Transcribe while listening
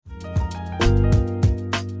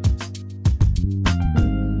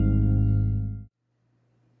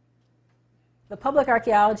public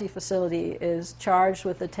archaeology facility is charged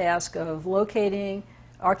with the task of locating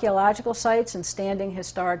archaeological sites and standing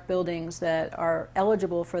historic buildings that are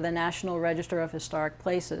eligible for the National Register of Historic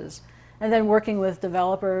Places, and then working with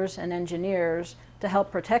developers and engineers to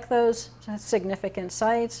help protect those significant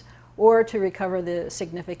sites or to recover the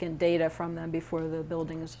significant data from them before the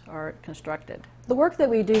buildings are constructed. The work that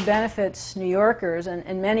we do benefits New Yorkers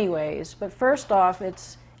in many ways, but first off,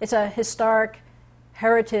 it's a historic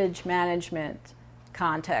heritage management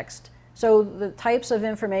context. So the types of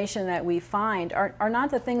information that we find are not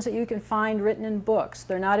the things that you can find written in books.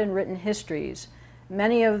 They're not in written histories.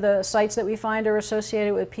 Many of the sites that we find are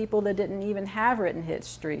associated with people that didn't even have written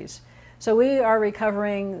histories. So we are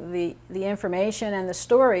recovering the information and the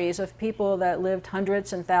stories of people that lived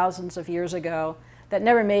hundreds and thousands of years ago that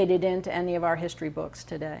never made it into any of our history books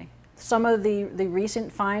today. Some of the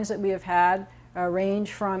recent finds that we have had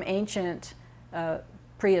range from ancient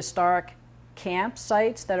prehistoric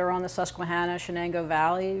campsites that are on the Susquehanna, Shenango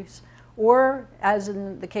valleys, or as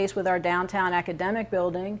in the case with our downtown academic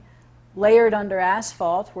building, layered under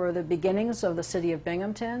asphalt were the beginnings of the city of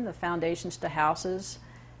Binghamton, the foundations to houses,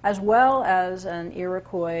 as well as an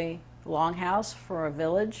Iroquois longhouse for a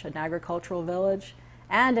village, an agricultural village,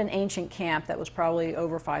 and an ancient camp that was probably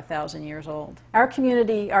over 5,000 years old. Our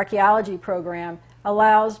community archaeology program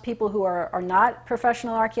allows people who are not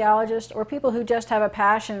professional archaeologists or people who just have a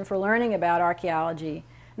passion for learning about archaeology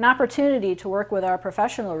an opportunity to work with our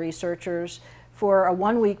professional researchers for a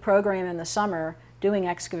one-week program in the summer doing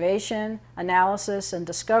excavation, analysis, and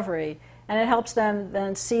discovery, and it helps them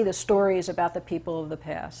then see the stories about the people of the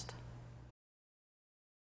past.